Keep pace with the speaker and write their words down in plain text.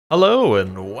Hello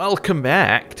and welcome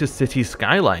back to Cities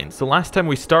Skylines. The last time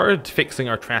we started fixing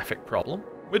our traffic problem,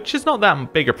 which is not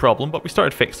that big a problem, but we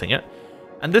started fixing it.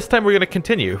 And this time we're going to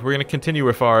continue. We're going to continue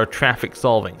with our traffic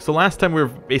solving. So last time we were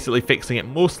basically fixing it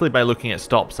mostly by looking at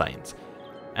stop signs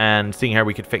and seeing how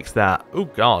we could fix that. Oh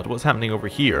god, what's happening over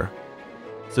here?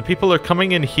 So people are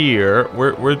coming in here.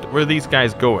 Where are these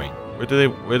guys going? Where do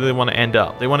they want to end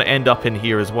up? They want to end up in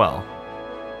here as well.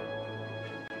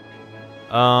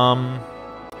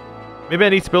 Maybe I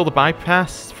need to build a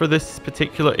bypass for this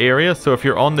particular area. So if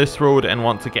you're on this road and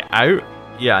want to get out,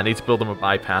 yeah, I need to build them a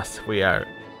bypass way out.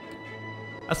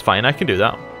 That's fine, I can do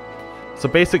that. So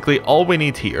basically all we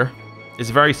need here is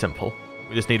very simple.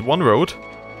 We just need one road.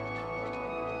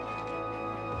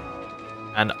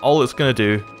 And all it's going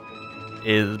to do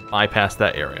is bypass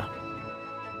that area.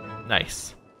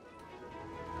 Nice.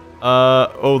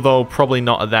 Although probably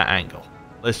not at that angle.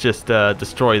 Let's just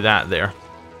destroy that there.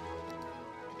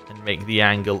 And make the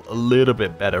angle a little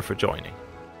bit better for joining.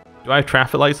 Do I have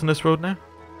traffic lights on this road now?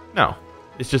 No,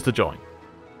 it's just a join.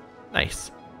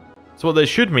 Nice. So what that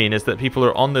should mean is that people who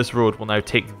are on this road will now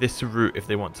take this route if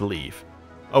they want to leave.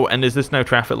 Oh, and is this now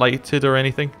traffic lighted or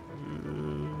anything?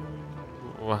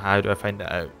 Well, how do I find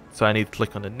that out? So I need to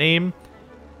click on the name,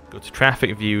 go to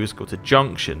traffic views, go to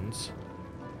junctions.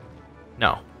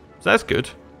 No. So that's good.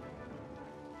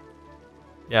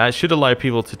 Yeah, it should allow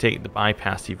people to take the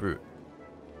bypassy route.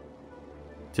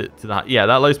 Yeah,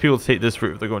 that allows people to take this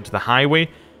route if they're going to the highway,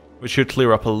 which should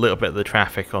clear up a little bit of the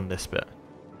traffic on this bit.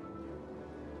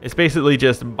 It's basically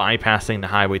just bypassing the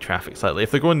highway traffic slightly.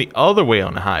 If they're going the other way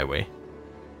on the highway,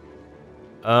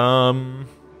 I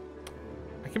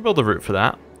can build a route for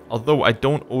that. Although I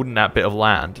don't own that bit of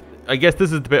land. I guess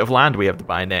this is the bit of land we have to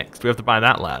buy next. We have to buy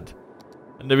that land.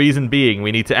 And the reason being,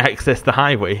 we need to access the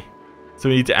highway. So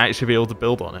we need to actually be able to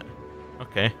build on it.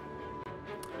 Okay.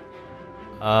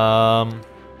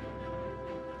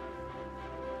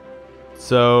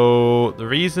 So the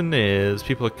reason is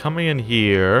people are coming in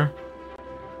here.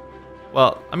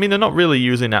 Well, I mean, they're not really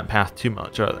using that path too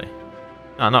much, are they?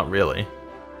 No, not really.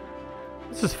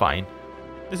 This is fine.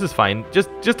 This is fine.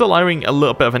 Just allowing a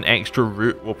little bit of an extra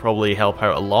route will probably help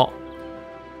out a lot.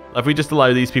 If we just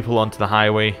allow these people onto the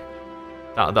highway,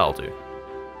 that'll do.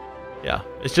 Yeah,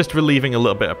 it's just relieving a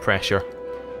little bit of pressure.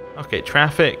 Okay,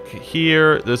 traffic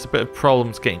here. There's a bit of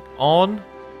problems getting on.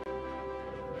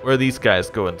 Where are these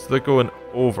guys going? So they're going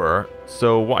over.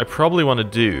 So what I probably want to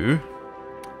do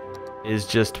is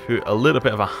just put a little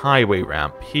bit of a highway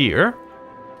ramp here.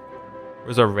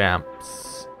 Where's our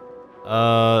ramps?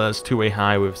 That's two-way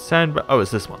highway with sound. Oh, it's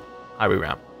this one. Highway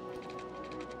ramp.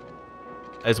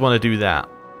 I just want to do that,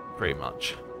 pretty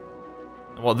much.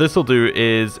 And what this will do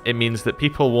is it means that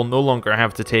people will no longer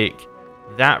have to take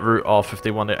that route off if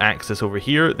they want to access over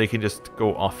here. They can just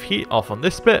go off on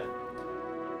this bit.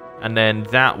 And then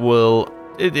that will...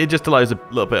 It just allows a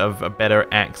little bit of a better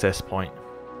access point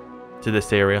to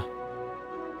this area.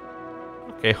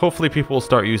 Okay, hopefully people will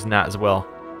start using that as well.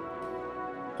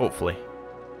 Hopefully.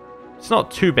 It's not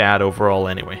too bad overall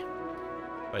anyway.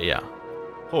 But yeah.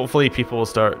 Hopefully people will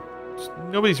start...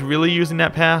 Nobody's really using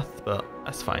that path, but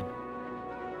that's fine.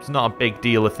 It's not a big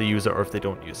deal if they use it or if they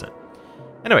don't use it.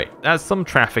 Anyway, that's some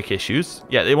traffic issues.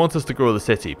 Yeah, they want us to grow the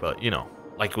city, but, you know,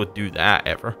 like we'd do that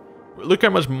ever. Look how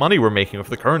much money we're making with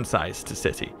the current size to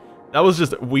city. That was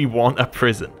just, we want a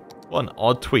prison. What an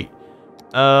odd tweet.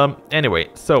 Anyway,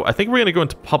 so I think we're going to go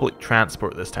into public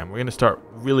transport this time. We're going to start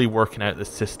really working out the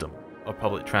system of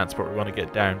public transport we want to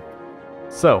get down.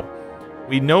 So,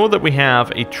 we know that we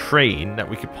have a train that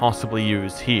we could possibly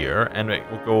use here, and it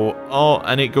will go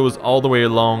and it goes all the way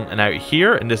along and out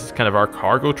here, and this is kind of our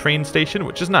cargo train station,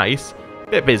 which is nice. A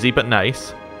bit busy, but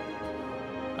nice.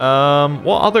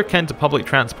 What other kind of public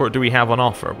transport do we have on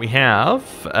offer? We have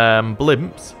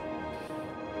blimps.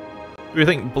 Do we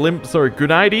think blimps are a good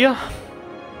idea?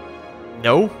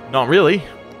 No, not really.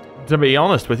 To be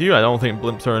honest with you, I don't think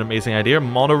blimps are an amazing idea.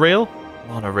 Monorail?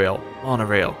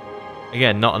 Monorail.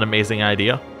 Again, not an amazing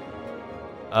idea.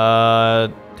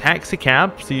 Taxi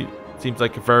cab seems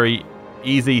like a very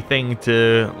easy thing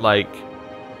to, like,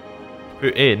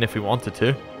 put in if we wanted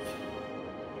to.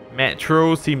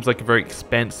 Metro seems like a very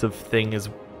expensive thing if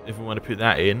we want to put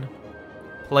that in.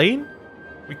 Plane?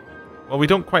 Well, we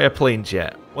don't quite have planes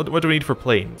yet. What do we need for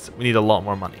planes? We need a lot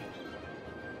more money.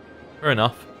 Fair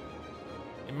enough.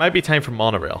 It might be time for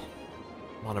monorail.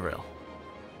 Monorail.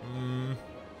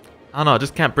 I don't know, I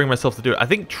just can't bring myself to do it. I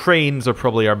think trains are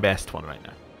probably our best one right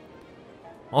now.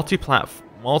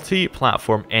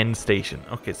 Multi-platform end station.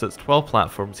 Okay, so it's 12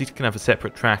 platforms. Each can have a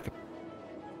separate track.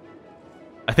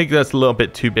 I think that's a little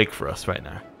bit too big for us right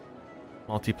now.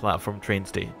 Multi-platform train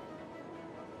station.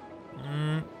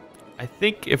 I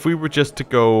think if we were just to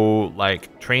go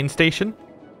like train station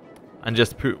and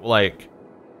just put like,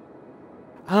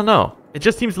 I don't know. It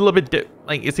just seems a little bit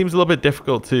it seems a little bit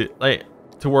difficult to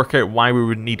work out why we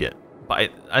would need it.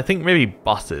 But I think maybe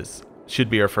buses should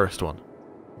be our first one.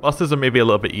 Buses are maybe a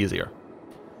little bit easier.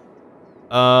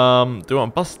 Do we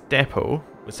want bus depot,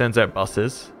 which sends out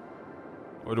buses,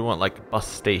 or do we want like a bus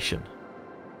station?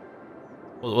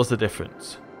 What's the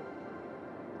difference?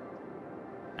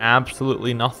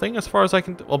 Absolutely nothing as far as I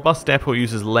can... Well, bus depot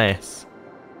uses less.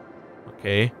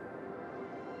 Okay.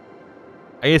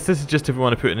 I guess this is just if we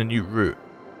want to put in a new route.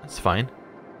 That's fine.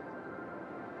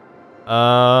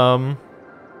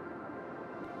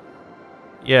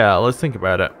 Yeah, let's think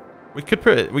about it. We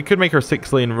could make our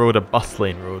 6-lane road a bus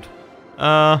lane road.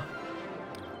 I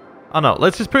don't know.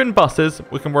 Let's just put in buses.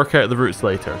 We can work out the routes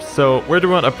later. So, where do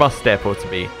we want a bus depot to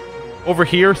be? Over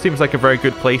here seems like a very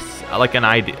good place, like an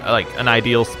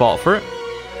ideal spot for it.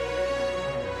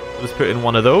 Let's put in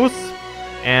one of those.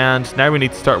 And now we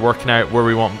need to start working out where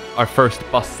we want our first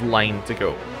bus line to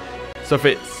go. So if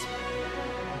it's...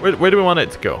 Where do we want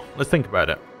it to go? Let's think about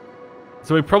it.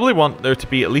 So we probably want there to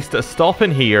be at least a stop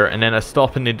in here and then a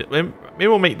stop in... Maybe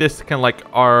we'll make this kind of like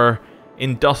our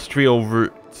industrial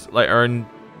route. Like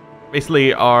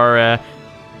basically our...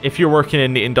 if you're working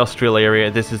in the industrial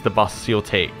area, this is the bus you'll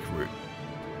take route.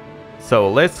 So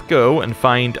let's go and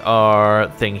find our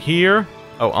thing here.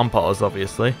 Oh, unpause,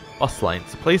 obviously. Bus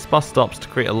lines. Place bus stops to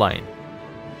create a line.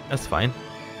 That's fine.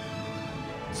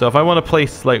 So if I want to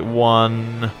place like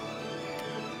one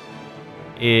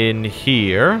in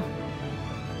here,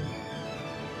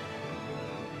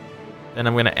 then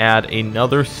I'm going to add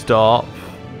another stop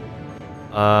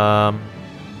along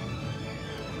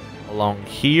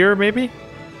here, maybe?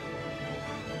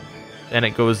 Then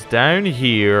it goes down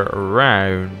here,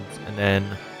 around, and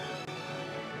then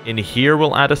in here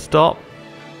we'll add a stop.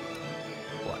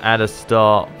 We'll add a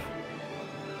stop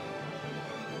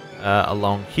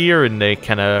along here in the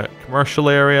kind of commercial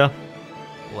area.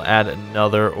 We'll add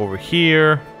another over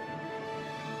here.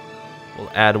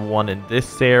 We'll add one in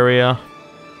this area.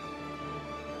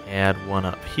 Add one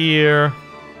up here.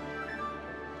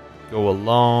 Go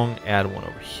along, add one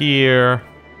over here.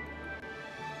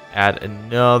 Add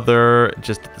another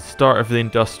just at the start of the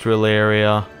industrial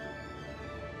area.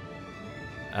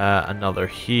 Another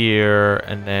here,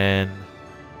 and then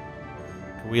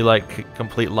can we like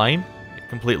complete line?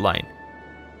 Complete line.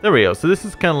 There we go. So this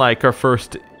is kind of like our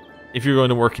first. If you're going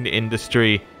to work in the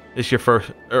industry, this is your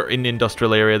first, or in the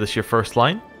industrial area, this is your first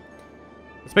line.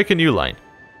 Let's make a new line.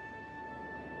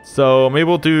 So maybe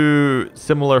we'll do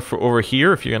similar for over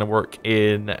here if you're going to work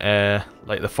in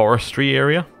like the forestry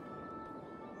area.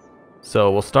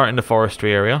 So we'll start in the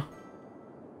forestry area.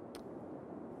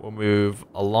 We'll move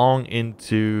along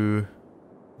into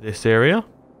this area.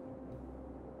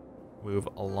 Move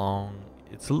along.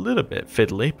 It's a little bit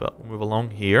fiddly, but we'll move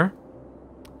along here.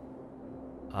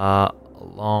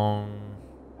 Along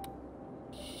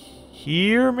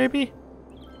here, maybe?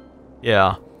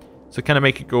 Yeah. So kind of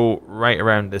make it go right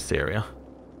around this area.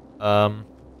 How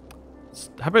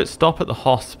about stop at the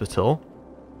hospital?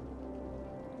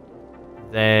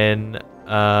 Then,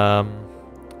 where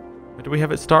do we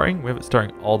have it starting? We have it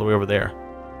starting all the way over there.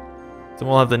 So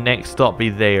we'll have the next stop be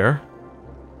there.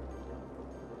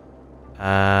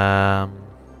 Try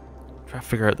to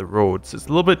figure out the roads. It's a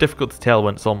little bit difficult to tell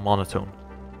when it's all monotone.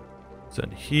 So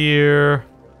in here.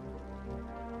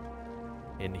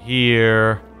 In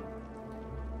here.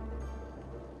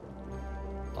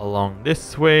 Along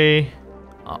this way.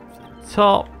 Up to the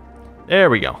top. There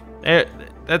we go.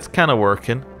 That's kind of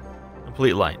working.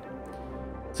 Complete line.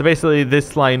 So basically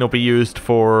this line will be used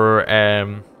for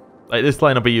this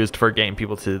line will be used for getting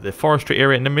people to the forestry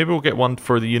area, and then maybe we'll get one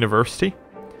for the university.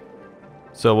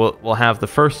 So we'll have the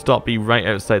first stop be right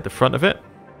outside the front of it.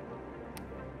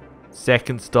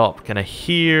 Second stop kind of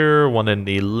here, one in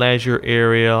the leisure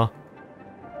area,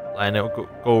 and it'll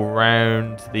go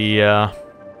around the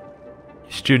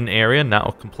student area, and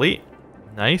that'll complete.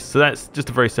 Nice. So that's just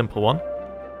a very simple one.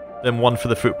 Then one for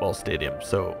the football stadium.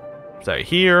 So it's out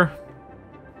here.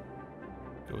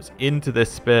 Goes into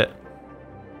this bit.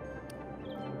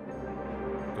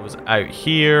 Goes out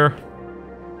here.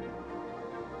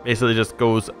 Basically just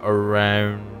goes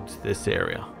around this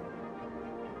area.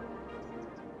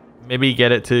 Maybe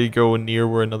get it to go near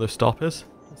where another stop is.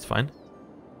 That's fine.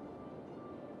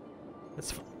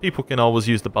 People can always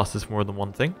use the buses for more than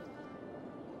one thing.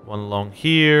 One along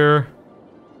here.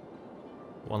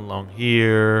 One along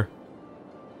here.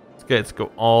 Let's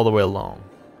go all the way along.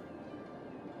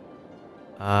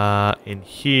 In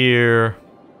here.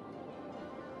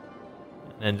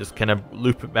 And then just kind of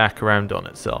loop it back around on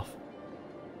itself.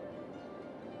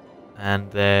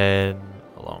 And then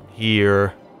along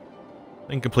here.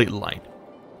 Then complete the line.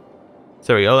 So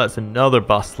there we go, that's another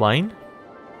bus line.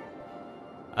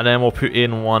 And then we'll put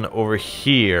in one over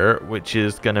here, which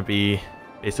is going to be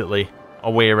basically a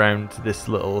way around this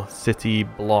little city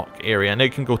block area. And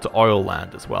it can go to oil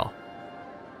land as well.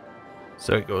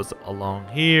 So it goes along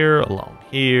here, along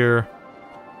here,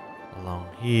 along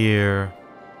here,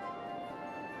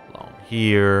 along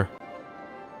here,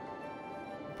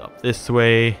 up this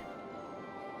way.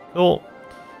 Cool.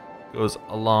 Goes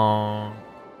along.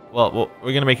 Well,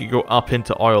 we're going to make it go up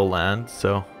into oil land,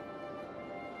 so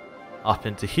up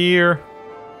into here.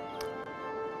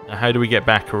 Now, how do we get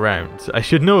back around? I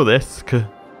should know this.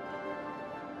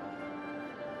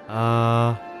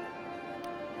 How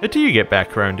do you get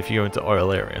back around if you go into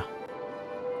oil area?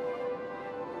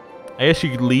 I guess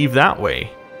you could leave that way.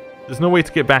 There's no way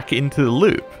to get back into the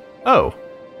loop. Oh.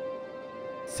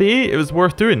 See, it was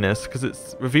worth doing this because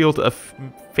it's revealed a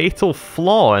fatal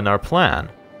flaw in our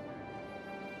plan.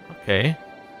 Okay,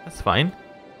 that's fine.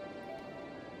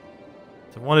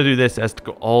 So I want to do this as to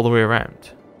go all the way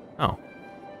around. Oh.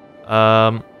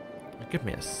 Give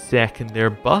me a second there,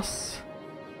 bus.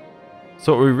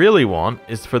 So what we really want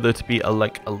is for there to be a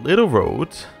little road.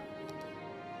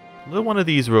 A little one of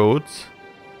these roads.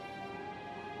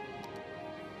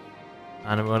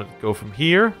 And I want it to go from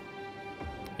here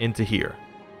into here.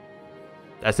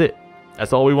 That's it.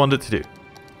 That's all we wanted to do.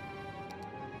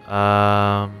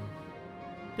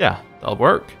 Yeah, that'll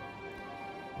work.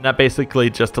 And that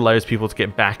basically just allows people to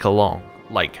get back along,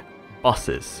 like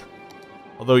buses.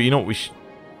 Although, you know what we should...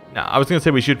 Nah, I was going to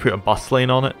say we should put a bus lane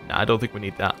on it. Nah, I don't think we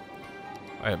need that.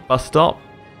 Alright, bus stop.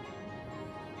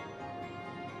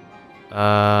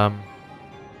 I'm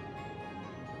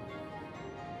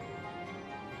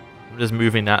just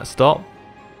moving that stop.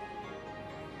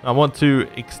 I want to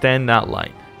extend that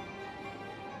line.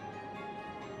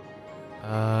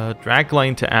 Drag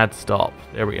line to add stop.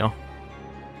 There we go.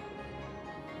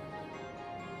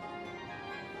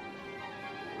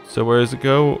 So where does it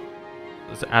go?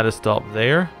 Let's add a stop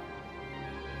there.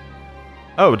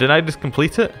 Oh, did I just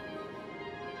complete it?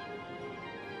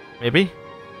 Maybe?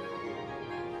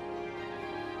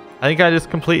 I think I just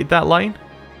completed that line.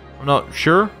 I'm not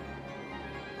sure.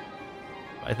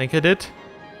 I think I did.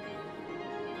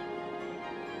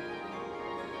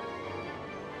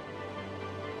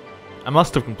 I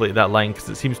must have completed that line because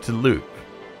it seems to loop.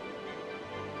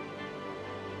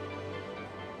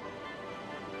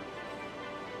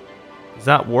 Does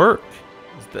that work?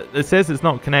 It says it's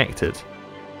not connected.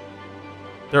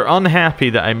 They're unhappy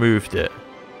that I moved it.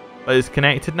 But it's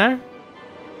connected now?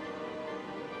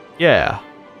 Yeah.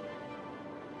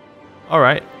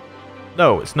 Alright.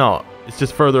 No, it's not. It's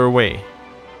just further away.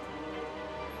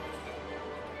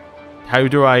 How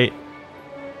do I...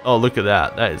 Oh, look at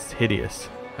that. That is hideous.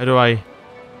 How do I...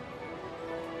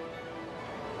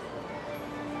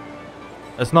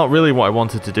 That's not really what I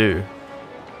wanted to do.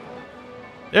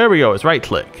 There we go. It's right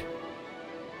click.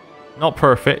 Not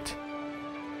perfect.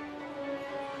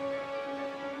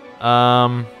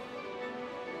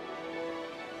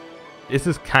 This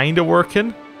is kind of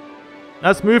working.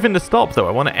 That's moving the stop though.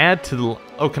 I want to add to the...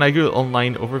 Oh, can I go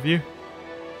online overview?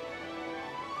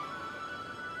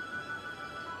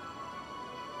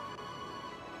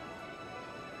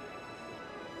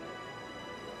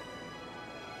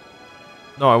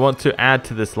 No, I want to add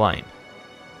to this line.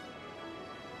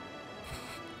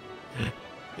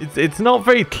 It's not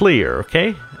very clear,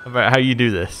 okay? About how you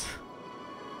do this.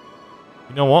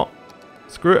 You know what?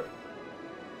 Screw it.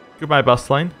 Goodbye, bus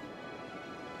line.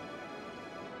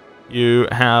 You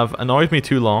have annoyed me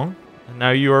too long, and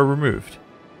now you are removed.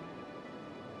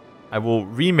 I will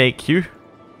remake you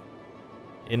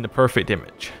in the perfect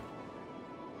image.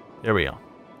 There we go.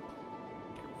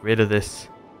 Get rid of this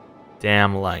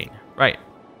damn line. Right.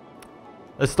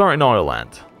 Let's start in oil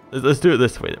land. Let's do it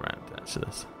this way around. Actually,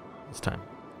 this time.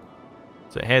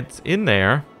 So it heads in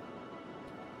there.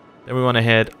 Then we want to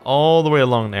head all the way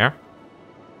along there.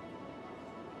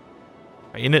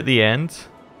 Right in at the end.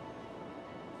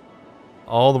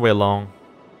 All the way along.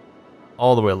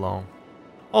 All the way along.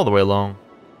 All the way along.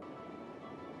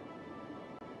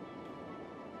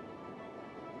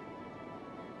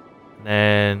 And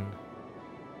then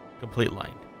complete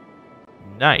line.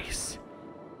 Nice.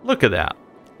 Look at that.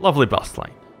 Lovely bus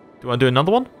line. Do you want to do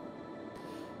another one?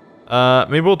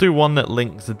 Maybe we'll do one that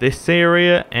links this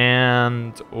area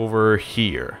and over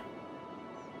here.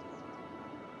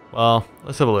 Well,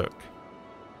 let's have a look.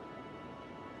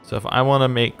 So if I want to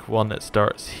make one that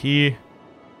starts here,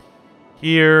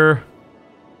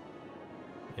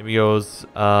 maybe goes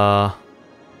along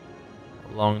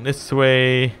this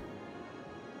way,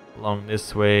 Along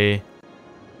this way.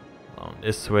 Along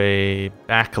this way.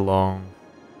 Back along.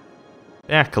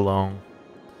 Back along.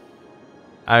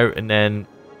 Out and then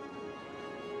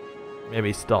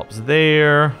maybe stops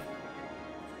there.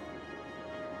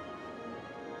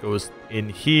 Goes in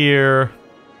here.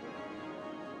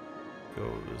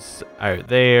 Goes out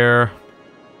there.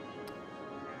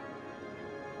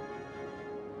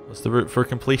 What's the route for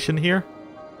completion here?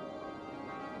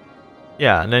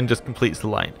 Yeah, and then just completes the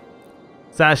line.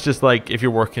 So that's just like if you're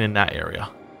working in that area.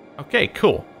 Okay,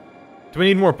 cool. Do we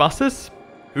need more buses?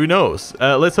 Who knows?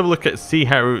 Let's have a look at see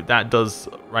how that does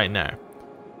right now.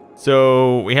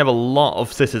 So we have a lot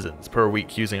of citizens per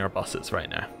week using our buses right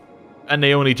now. And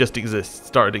they only just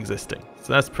started existing.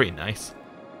 So that's pretty nice.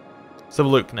 Let's have a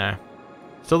look now.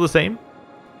 Still the same?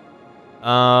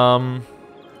 Yeah,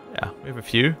 we have a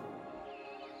few.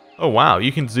 Oh wow,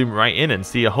 you can zoom right in and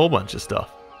see a whole bunch of stuff.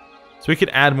 So we could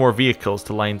add more vehicles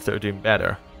to lines that are doing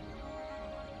better.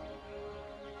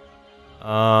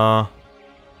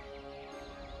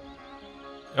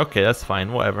 Okay, that's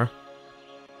fine, whatever.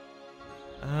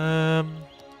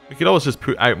 We could always just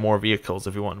put out more vehicles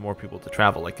if we want more people to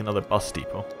travel, like another bus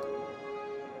depot.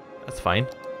 That's fine.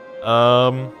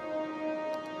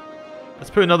 Let's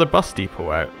put another bus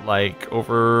depot out, like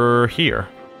over here.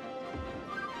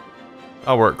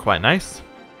 That'll work quite nice.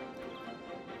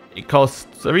 It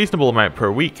costs a reasonable amount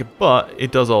per week, but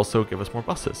it does also give us more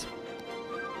buses.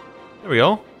 There we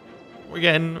go. We're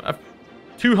getting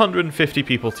 250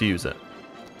 people to use it.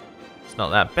 It's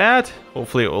not that bad.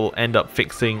 Hopefully it will end up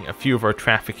fixing a few of our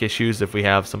traffic issues if we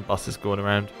have some buses going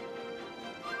around.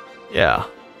 Yeah,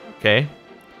 okay.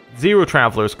 0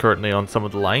 travelers currently on some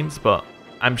of the lines, but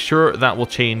I'm sure that will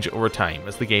change over time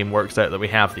as the game works out that we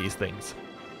have these things.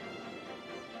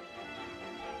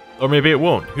 Or maybe it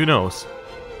won't, who knows?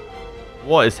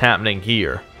 What is happening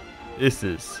here? This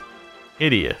is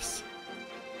hideous.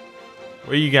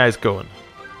 Where are you guys going?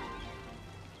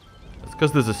 That's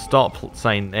because there's a stop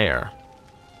sign there.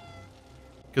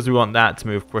 Because we want that to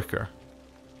move quicker.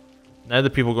 Now the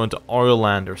people going to Oil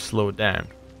Land are slowed down.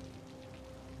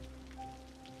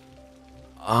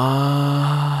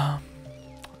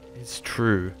 It's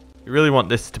true. We really want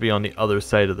this to be on the other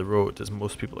side of the road as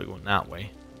most people are going that way.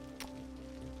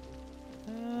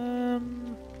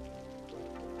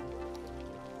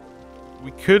 We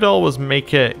could always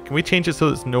make it... Can we change it so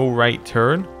there's no right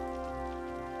turn?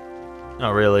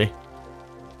 Not really. I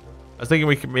was thinking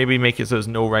we could maybe make it so there's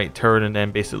no right turn and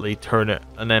then basically turn it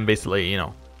and then basically, you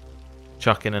know,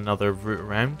 chuck in another route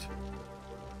around.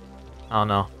 I don't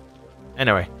know.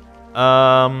 Anyway.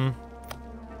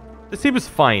 This seems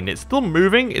fine. It's still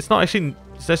moving. It's actually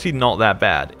not that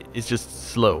bad. It's just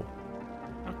slow.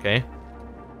 Okay.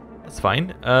 That's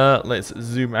fine. Let's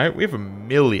zoom out. We have 1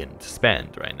 million to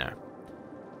spend right now.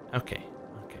 Okay.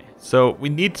 Okay. So we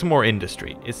need some more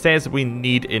industry. It says we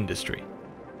need industry.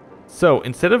 So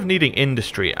instead of needing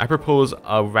industry, I propose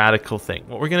a radical thing.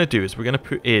 What we're going to do is we're going to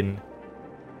put in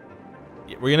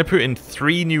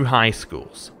 3 new high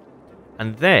schools.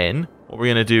 And then what we're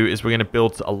going to do is we're going to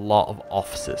build a lot of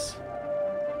offices.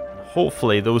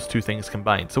 Hopefully those two things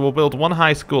combine. So we'll build 1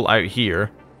 high school out here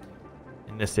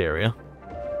in this area.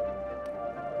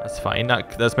 That's fine.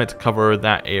 That's meant to cover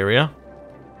that area.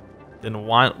 Then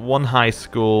one high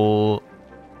school...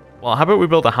 Well, how about we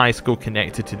build a high school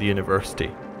connected to the university?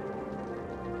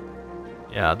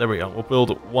 Yeah, there we go. We'll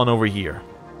build 1 over here.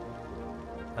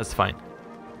 That's fine.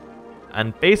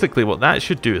 And basically what that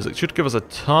should do is it should give us a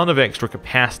ton of extra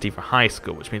capacity for high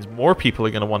school, which means more people are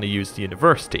going to want to use the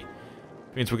university.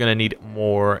 Which means we're going to need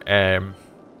more,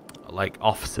 like,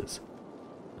 offices.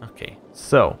 Okay,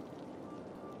 so...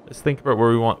 Let's think about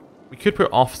where we want... We could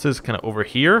put offices kind of over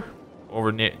here.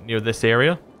 Over near this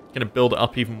area. Going to build it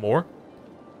up even more.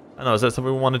 I don't know, is that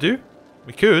something we want to do?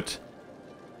 We could.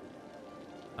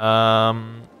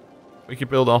 We could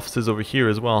build offices over here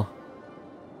as well.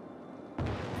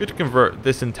 We could convert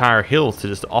this entire hill to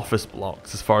just office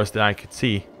blocks as far as the eye could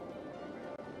see.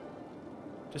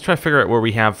 Just try to figure out where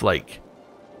we have, like...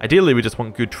 Ideally, we just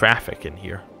want good traffic in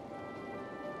here.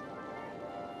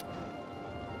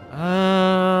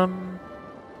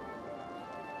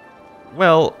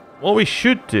 Well, what we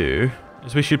should do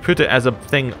is we should put it as a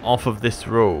thing off of this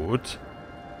road.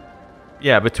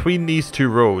 Yeah, between these 2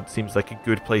 roads seems like a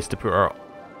good place to put our...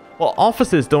 Well,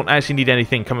 offices don't actually need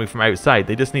anything coming from outside.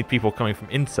 They just need people coming from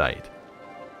inside.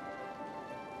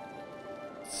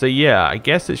 So yeah, I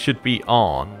guess it should be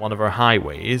on one of our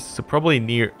highways. So probably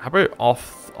near... How about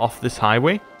off this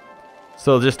highway?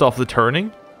 So just off the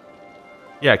turning?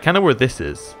 Yeah, kind of where this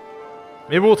is.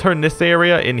 Maybe we'll turn this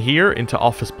area in here into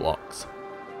office blocks.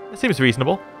 That seems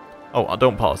reasonable. Oh,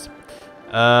 don't pause.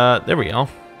 There we go.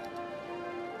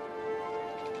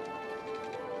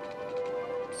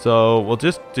 So we'll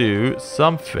just do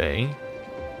something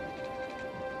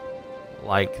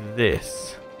like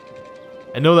this.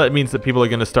 I know that means that people are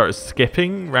going to start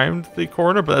skipping round the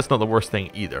corner, but that's not the worst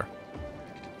thing either.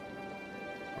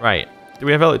 Right. Do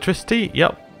we have electricity?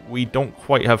 Yep. We don't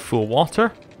quite have full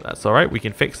water. That's alright. We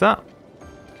can fix that.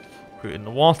 Put in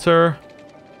the water.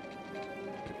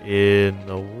 In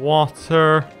the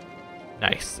water.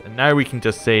 Nice. And now we can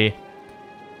just say,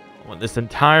 I want this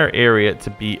entire area to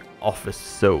be office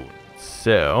zone.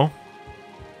 So,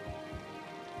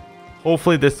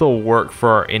 hopefully this will work for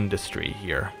our industry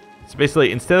here. So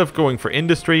basically, instead of going for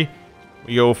industry,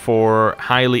 we go for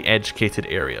highly educated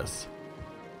areas.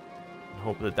 And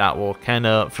hope that that will kind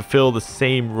of fulfill the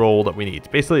same role that we need.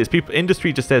 Basically, it's people.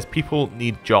 Industry just says people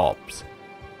need jobs.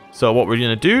 So what we're going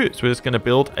to do is we're just going to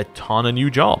build a ton of new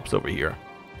jobs over here.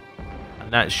 And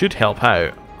that should help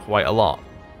out quite a lot.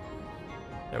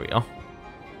 There we go.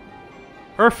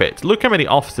 Perfect. Look how many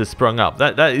offices sprung up.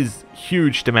 That is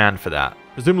huge demand for that.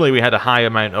 Presumably we had a high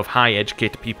amount of high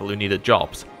educated people who needed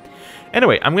jobs.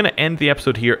 Anyway, I'm going to end the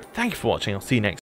episode here. Thank you for watching. I'll see you next time.